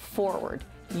 forward.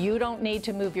 You don't need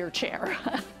to move your chair.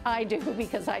 I do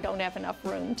because I don't have enough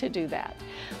room to do that.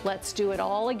 Let's do it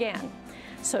all again.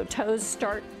 So toes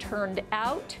start turned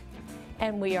out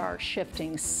and we are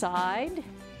shifting side,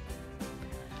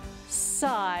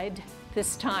 side,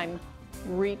 this time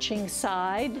reaching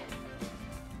side,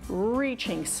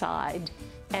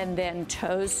 and then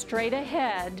toes straight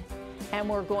ahead, and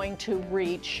we're going to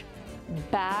reach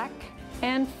back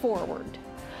and forward,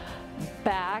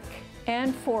 back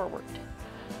and forward,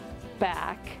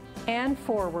 back and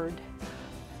forward,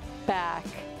 back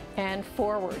and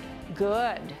forward.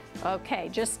 Good. Okay,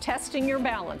 just testing your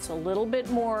balance a little bit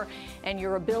more and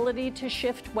your ability to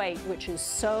shift weight, which is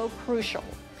so crucial.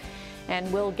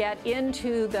 And we'll get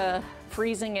into the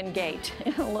freezing and gait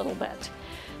in a little bit.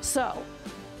 So,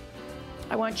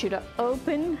 I want you to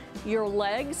open your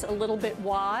legs a little bit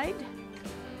wide,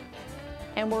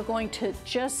 and we're going to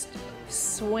just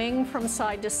swing from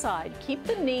side to side. Keep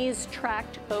the knees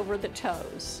tracked over the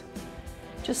toes.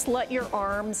 Just let your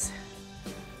arms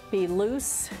be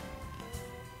loose.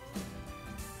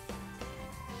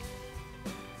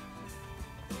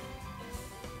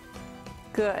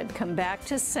 Good. Come back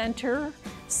to center.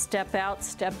 Step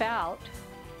out,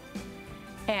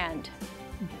 and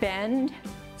bend,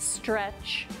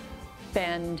 stretch,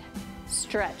 bend,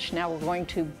 stretch. Now we're going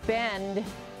to bend,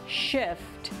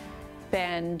 shift,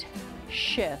 bend,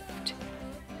 shift,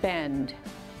 bend,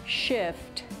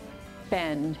 shift,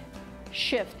 bend,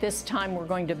 shift. This time we're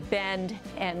going to bend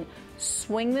and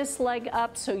swing this leg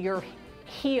up so your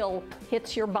heel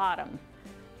hits your bottom.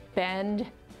 bend,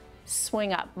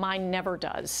 swing up. Mine never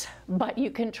does, but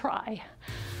you can try.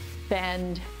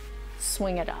 Bend,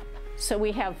 swing it up. So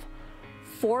we have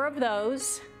 4 of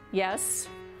those, yes,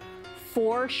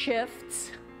 4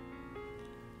 shifts,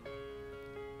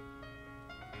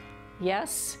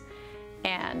 yes,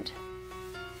 and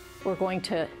we're going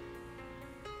to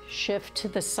shift to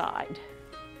the side,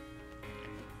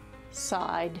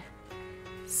 side,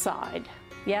 side,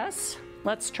 yes?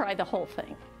 Let's try the whole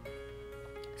thing.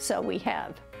 So we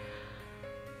have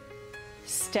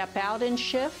step out and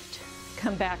shift,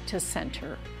 come back to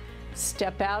center.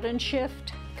 Step out and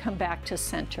shift, come back to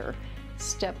center.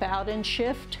 Step out and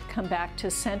shift, come back to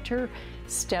center.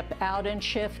 Step out and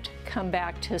shift, come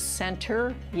back to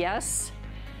center, yes.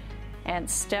 And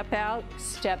step out,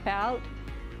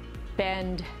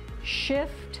 bend,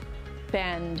 shift,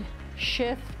 bend,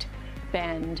 shift,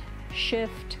 bend,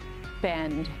 shift,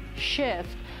 bend,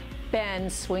 shift,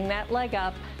 bend, swing that leg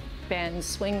up, bend,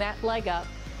 swing that leg up,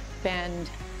 bend,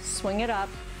 swing it up,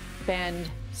 bend,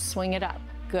 swing it up.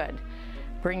 Good.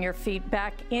 Bring your feet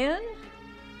back in,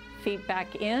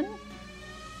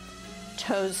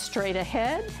 toes straight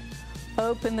ahead,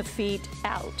 open the feet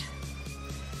out.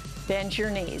 Bend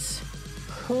your knees,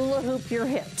 hula hoop your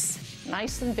hips,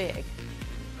 nice and big.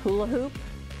 Hula hoop.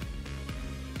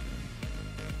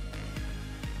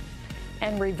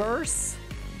 And reverse.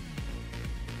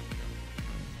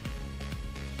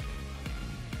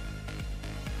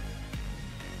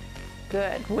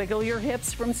 Good. Wiggle your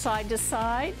hips from side to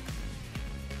side.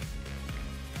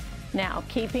 Now,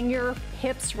 keeping your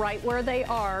hips right where they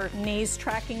are, knees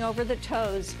tracking over the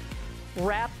toes,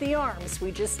 wrap the arms.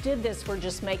 We just did this, we're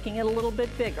just making it a little bit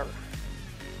bigger.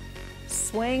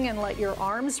 Swing and let your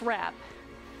arms wrap.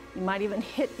 You might even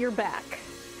hit your back.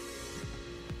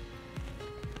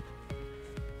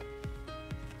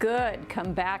 Good.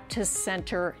 Come back to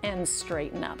center and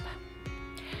straighten up.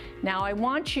 Now I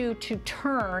want you to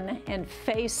turn and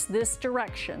face this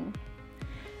direction,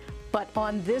 but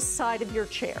on this side of your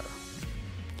chair.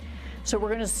 So we're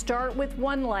going to start with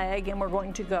one leg and we're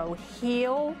going to go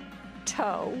heel,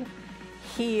 toe,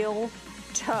 heel,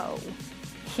 toe,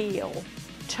 heel,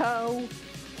 toe,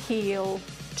 heel,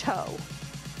 toe.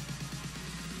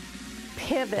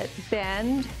 Pivot,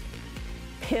 bend,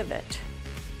 pivot.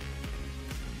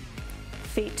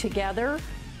 Feet together.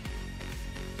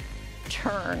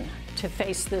 Turn to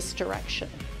face this direction.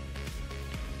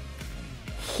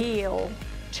 Heel,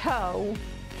 toe,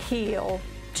 heel,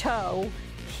 toe,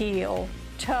 heel,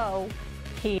 toe,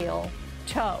 heel,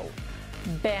 toe.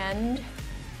 Bend,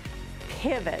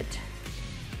 pivot.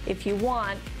 If you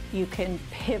want, you can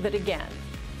pivot again.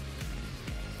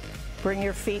 Bring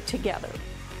your feet together.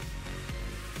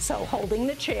 So holding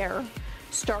the chair,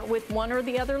 start with one or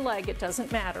the other leg, it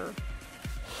doesn't matter.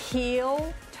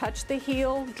 Heel, touch the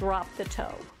heel, drop the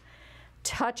toe.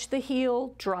 Touch the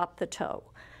heel, drop the toe.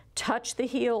 Touch the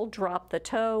heel, drop the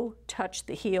toe. Touch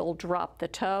the heel, drop the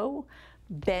toe.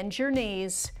 Bend your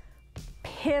knees,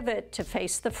 pivot to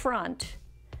face the front.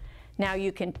 Now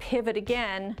you can pivot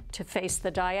again to face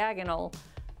the diagonal,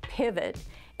 pivot,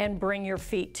 and bring your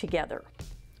feet together.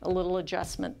 A little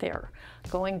adjustment there.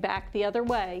 Going back the other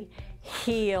way,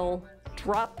 heel,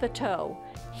 drop the toe,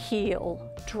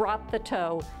 heel, drop the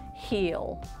toe,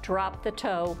 heel, drop the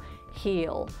toe,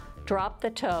 heel, drop the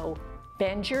toe,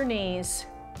 bend your knees,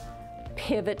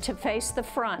 pivot to face the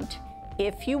front.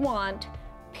 If you want,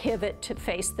 pivot to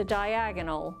face the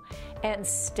diagonal and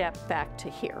step back to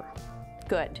here.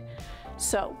 Good.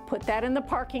 So put that in the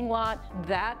parking lot.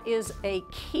 That is a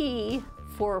key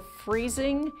for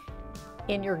freezing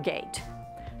in your gait.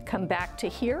 Come back to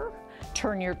here,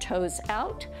 turn your toes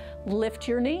out, lift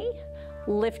your knee,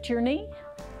 lift your knee,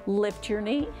 lift your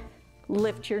knee,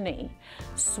 lift your knee.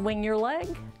 Swing your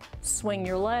leg, swing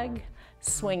your leg,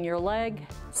 swing your leg,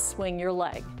 swing your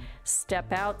leg.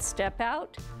 Step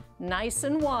out, nice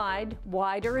and wide,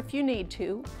 wider if you need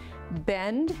to.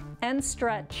 Bend and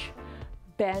stretch,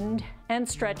 bend and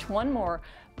stretch. One more.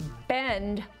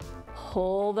 Bend,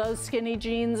 pull those skinny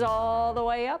jeans all the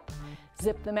way up.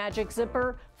 Zip the magic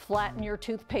zipper, flatten your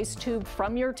toothpaste tube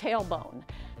from your tailbone.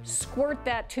 Squirt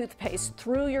that toothpaste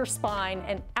through your spine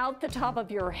and out the top of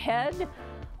your head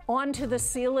onto the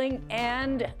ceiling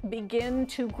and begin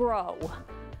to grow.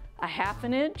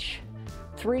 1/2 inch,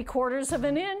 3/4 of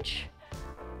an inch,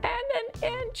 and an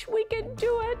inch. We can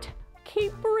do it.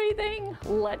 Keep breathing.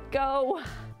 Let go.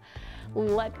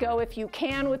 Let go if you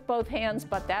can with both hands,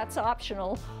 but that's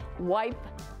optional. Wipe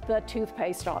the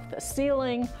toothpaste off the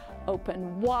ceiling.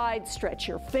 Open wide, stretch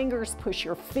your fingers, push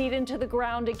your feet into the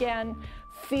ground again.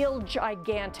 Feel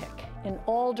gigantic in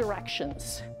all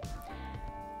directions.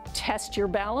 Test your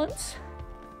balance.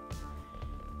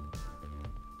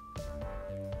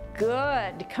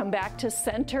 Good. Come back to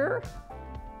center.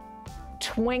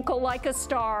 Twinkle like a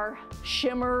star,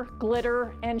 shimmer,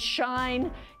 glitter, and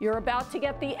shine. You're about to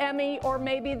get the Emmy or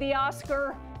maybe the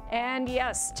Oscar. And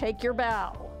yes, take your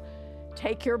bow.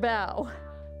 Take your bow.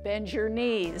 Bend your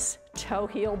knees, toe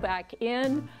heel back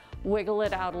in, wiggle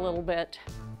it out a little bit.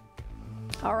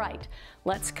 All right,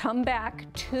 let's come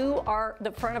back to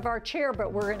the front of our chair,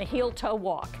 but we're in a heel toe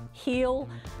walk. Heel,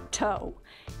 toe,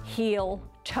 heel,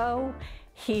 toe,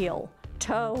 heel,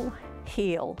 toe,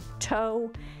 heel,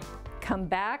 toe. Come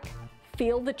back,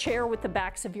 feel the chair with the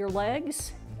backs of your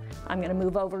legs. I'm gonna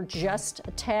move over just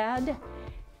a tad.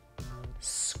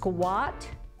 Squat,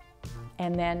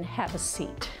 and then have a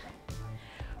seat.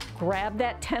 Grab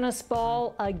that tennis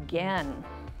ball again.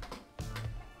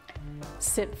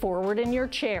 Sit forward in your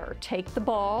chair. Take the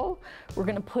ball. We're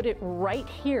gonna put it right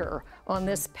here on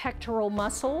this pectoral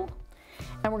muscle,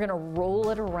 and we're gonna roll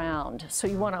it around. So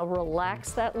you wanna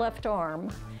relax that left arm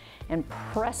and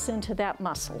press into that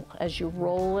muscle as you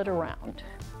roll it around.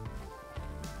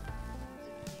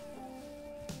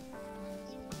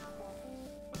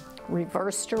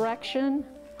 Reverse direction,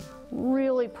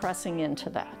 really pressing into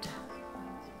that.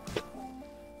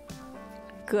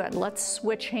 Good, let's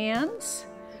switch hands.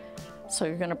 So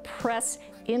you're gonna press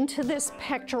into this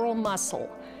pectoral muscle,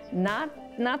 not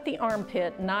the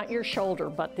armpit, not your shoulder,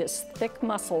 but this thick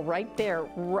muscle right there,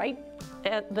 right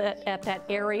at that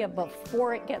area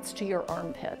before it gets to your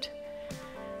armpit.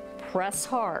 Press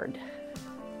hard,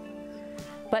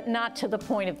 but not to the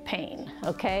point of pain,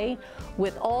 okay?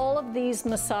 With all of these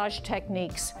massage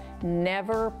techniques,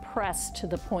 never press to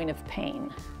the point of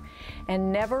pain,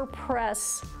 and never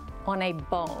press on a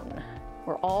bone.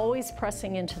 We're always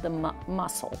pressing into the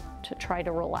muscle to try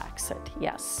to relax it,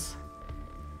 yes.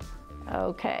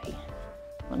 Okay,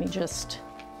 let me just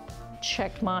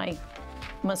check my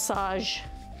massage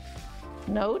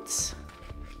notes.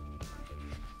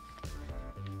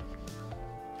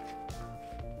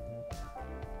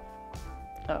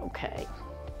 Okay,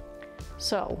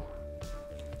 so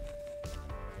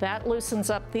that loosens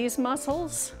up these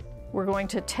muscles. We're going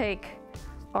to take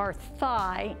our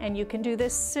thigh, and you can do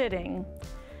this sitting.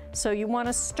 So you want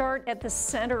to start at the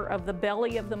center of the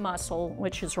belly of the muscle,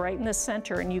 which is right in the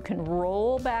center, and you can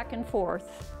roll back and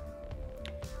forth.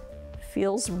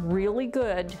 Feels really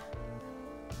good.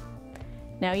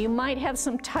 Now you might have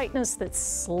some tightness that's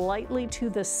slightly to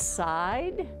the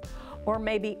side, or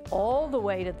maybe all the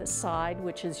way to the side,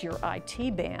 which is your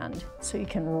IT band. So you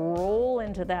can roll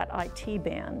into that IT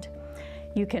band.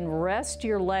 You can rest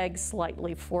your legs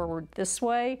slightly forward this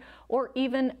way, or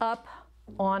even up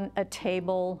on a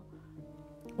table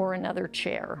or another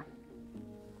chair.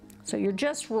 So you're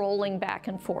just rolling back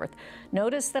and forth.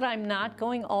 Notice that I'm not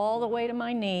going all the way to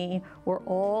my knee or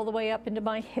all the way up into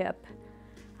my hip.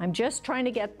 I'm just trying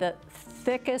to get the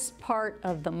thickest part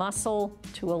of the muscle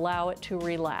to allow it to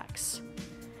relax.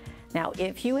 Now,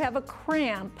 if you have a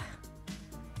cramp,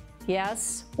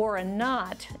 yes, or a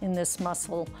knot in this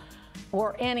muscle,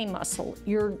 or any muscle,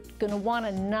 you're gonna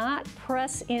wanna not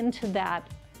press into that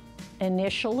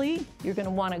initially. You're gonna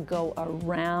wanna go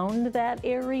around that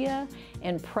area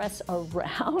and press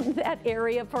around that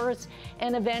area first,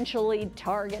 and eventually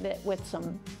target it with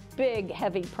some big,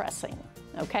 heavy pressing,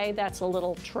 okay? That's a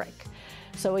little trick.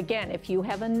 So again, if you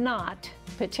have a knot,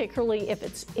 particularly if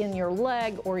it's in your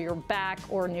leg or your back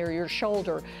or near your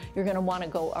shoulder, you're gonna wanna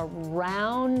go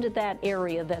around that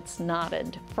area that's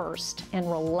knotted first and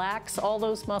relax all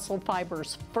those muscle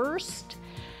fibers first,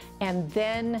 and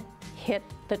then hit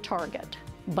the target.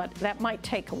 But that might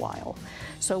take a while.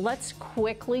 So let's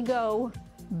quickly go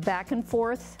back and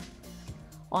forth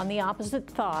on the opposite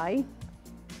thigh,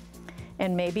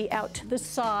 and maybe out to the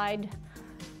side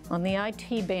on the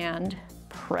IT band,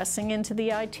 pressing into the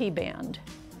IT band.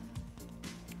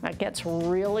 That gets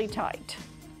really tight.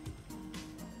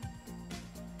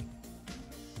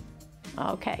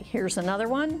 Okay, here's another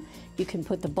one. You can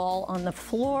put the ball on the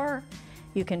floor.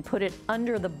 You can put it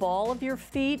under the ball of your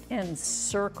feet and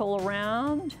circle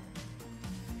around.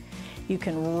 You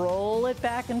can roll it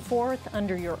back and forth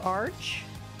under your arch.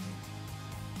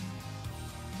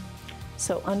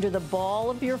 So under the ball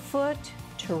of your foot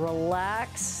to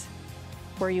relax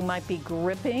where you might be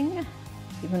gripping.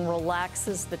 Even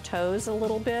relaxes the toes a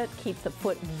little bit. Keep the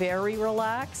foot very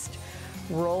relaxed.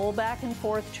 Roll back and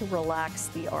forth to relax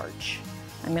the arch.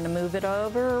 I'm gonna move it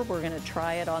over. We're gonna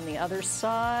try it on the other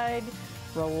side.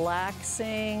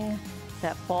 Relaxing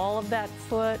that ball of that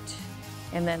foot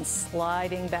and then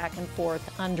sliding back and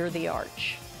forth under the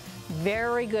arch.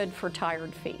 Very good for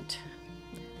tired feet.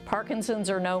 Parkinson's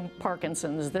or no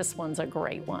Parkinson's, this one's a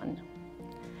great one.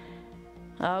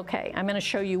 Okay, I'm going to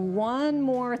show you one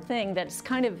more thing that's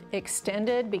kind of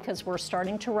extended because we're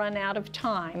starting to run out of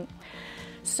time.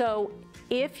 So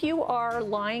if you are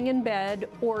lying in bed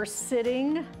or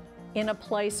sitting in a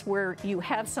place where you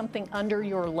have something under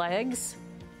your legs,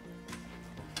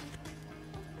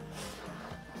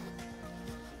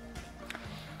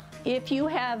 if you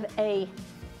have a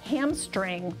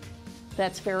hamstring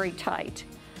that's very tight,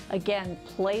 again,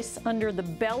 place under the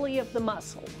belly of the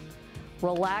muscle.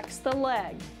 Relax the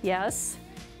leg, yes?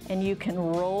 And you can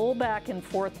roll back and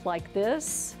forth like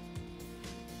this.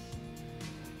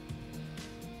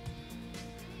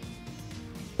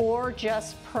 Or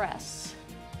just press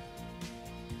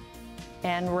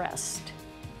and rest.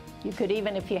 You could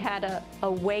even, if you had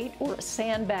a weight or a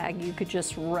sandbag, you could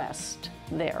just rest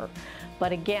there.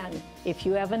 But again, if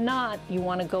you have a knot, you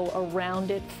want to go around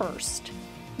it first.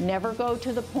 Never go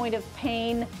to the point of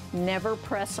pain, never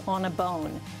press on a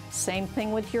bone. Same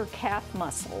thing with your calf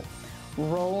muscle.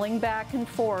 Rolling back and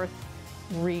forth,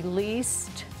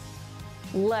 released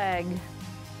leg,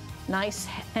 nice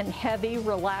and heavy,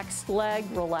 relaxed leg,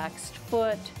 relaxed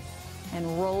foot,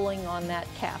 and rolling on that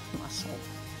calf muscle.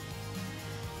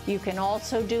 You can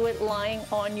also do it lying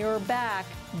on your back,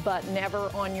 but never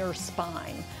on your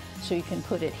spine. So you can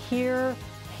put it here,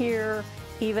 here,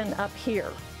 even up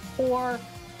here, or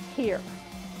here.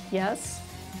 Yes,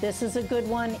 this is a good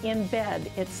one in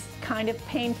bed. It's kind of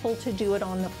painful to do it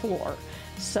on the floor.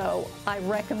 So I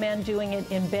recommend doing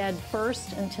it in bed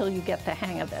first until you get the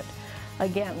hang of it.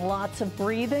 Again, lots of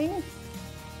breathing,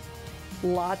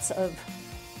 lots of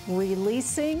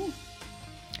releasing.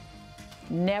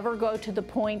 Never go to the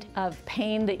point of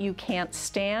pain that you can't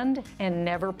stand, and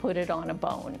never put it on a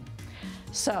bone.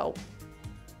 So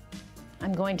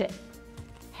I'm going to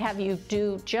have you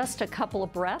do just a couple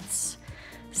of breaths,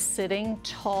 sitting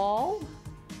tall,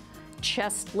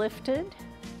 chest lifted,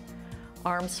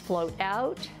 arms float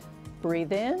out,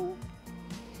 breathe in,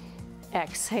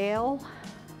 exhale,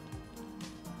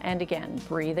 and again,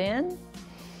 breathe in,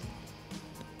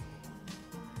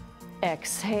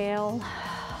 exhale,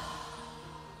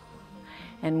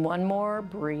 and one more,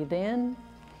 breathe in,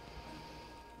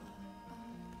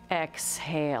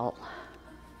 exhale.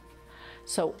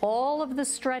 So all of the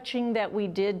stretching that we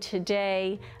did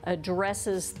today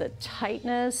addresses the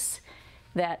tightness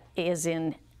that is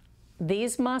in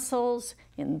these muscles,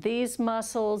 in these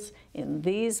muscles, in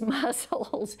these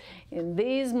muscles, in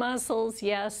these muscles,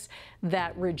 yes,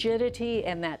 that rigidity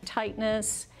and that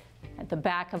tightness at the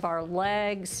back of our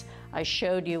legs. I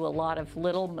showed you a lot of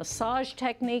little massage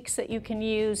techniques that you can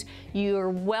use. You're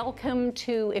welcome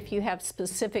to, if you have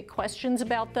specific questions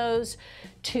about those,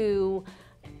 to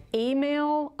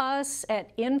email us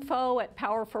at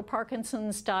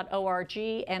info@powerforparkinsons.org,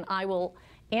 and I will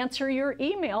answer your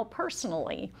email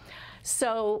personally.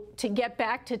 So to get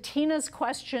back to Tina's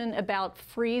question about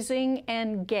freezing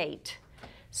and gait.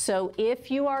 So if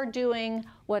you are doing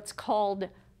what's called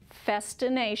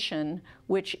festination,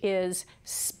 which is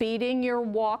speeding your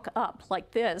walk up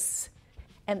like this,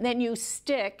 and then you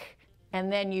stick,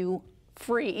 and then you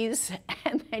freeze,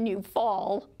 and then you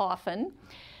fall often.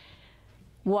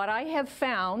 What I have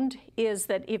found is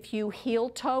that if you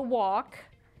heel-toe walk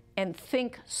and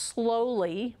think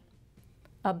slowly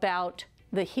about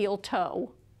the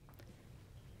heel-toe,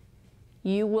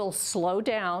 you will slow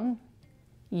down,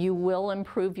 you will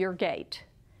improve your gait.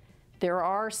 There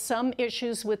are some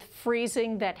issues with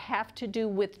freezing that have to do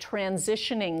with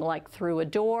transitioning, like through a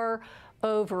door,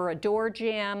 over a door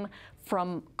jamb,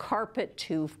 from carpet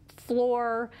to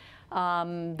floor.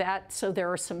 So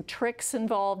there are some tricks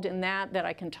involved in that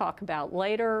I can talk about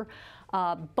later.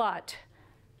 But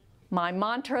my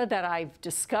mantra that I've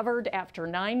discovered after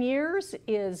 9 years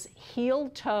is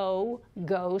heel-toe,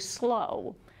 go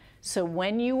slow. So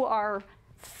when you are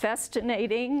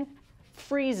festinating,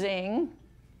 freezing,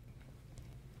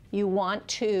 you want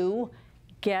to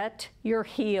get your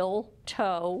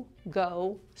heel-toe,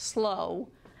 go slow,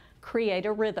 create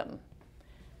a rhythm.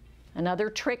 Another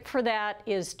trick for that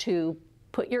is to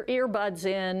put your earbuds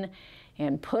in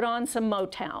and put on some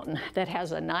Motown that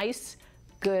has a nice,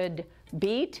 good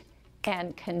beat,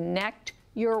 and connect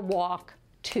your walk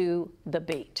to the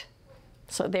beat.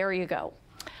 So there you go.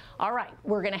 All right,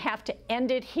 we're going to have to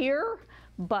end it here,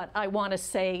 but I want to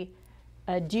say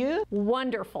adieu.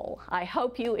 Wonderful. I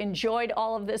hope you enjoyed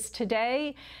all of this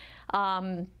today.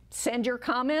 Send your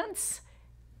comments.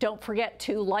 Don't forget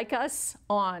to like us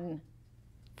on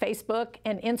Facebook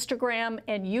and Instagram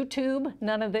and YouTube.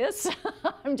 None of this.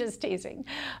 I'm just teasing.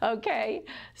 Okay,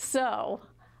 so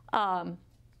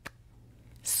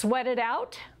sweat it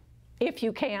out if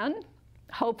you can.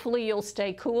 Hopefully you'll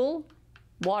stay cool.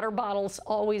 Water bottles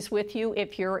always with you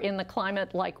if you're in the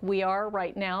climate like we are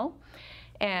right now.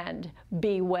 And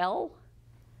be well,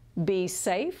 be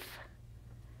safe,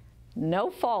 no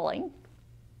falling,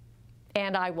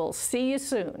 and I will see you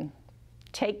soon.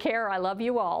 Take care. I love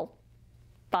you all.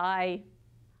 Bye.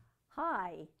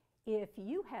 Hi. If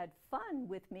you had fun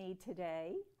with me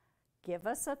today, give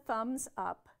us a thumbs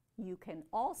up. You can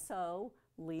also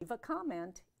leave a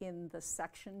comment in the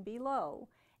section below.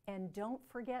 And don't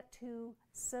forget to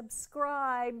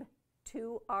subscribe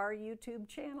to our YouTube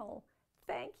channel.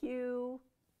 Thank you.